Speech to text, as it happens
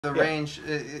The Yeah. range,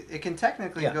 it can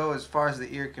technically Yeah. go as far as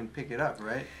the ear can pick it up,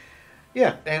 right?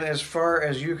 Yeah, and as far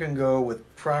as you can go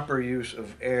with proper use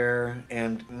of air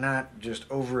and not just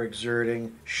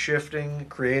overexerting, shifting,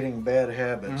 creating bad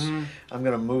habits. Mm-hmm. I'm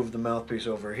going to move the mouthpiece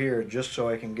over here just so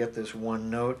I can get this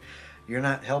one note. You're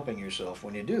not helping yourself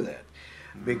when you do that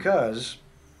Mm-hmm. because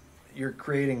you're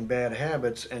creating bad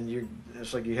habits and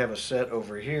it's like you have a set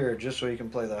over here just so you can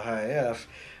play the high F.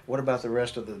 What about the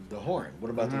rest of the horn? What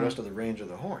about the Mm-hmm. rest of the range of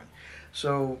the horn?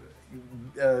 So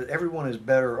everyone is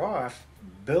better off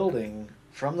building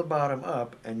from the bottom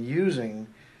up and using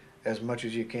as much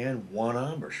as you can one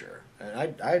embouchure.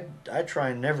 And I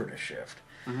try never to shift.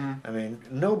 Mm-hmm. I mean,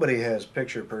 nobody has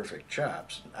picture perfect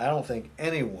chops. I don't think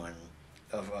anyone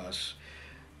of us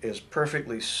is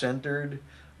perfectly centered.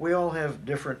 We all have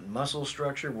different muscle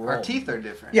structure. We're Our all teeth are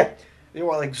different. yeah.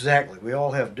 Well, exactly. We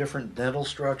all have different dental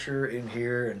structure in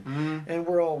here, Mm-hmm. and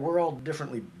we're all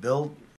differently built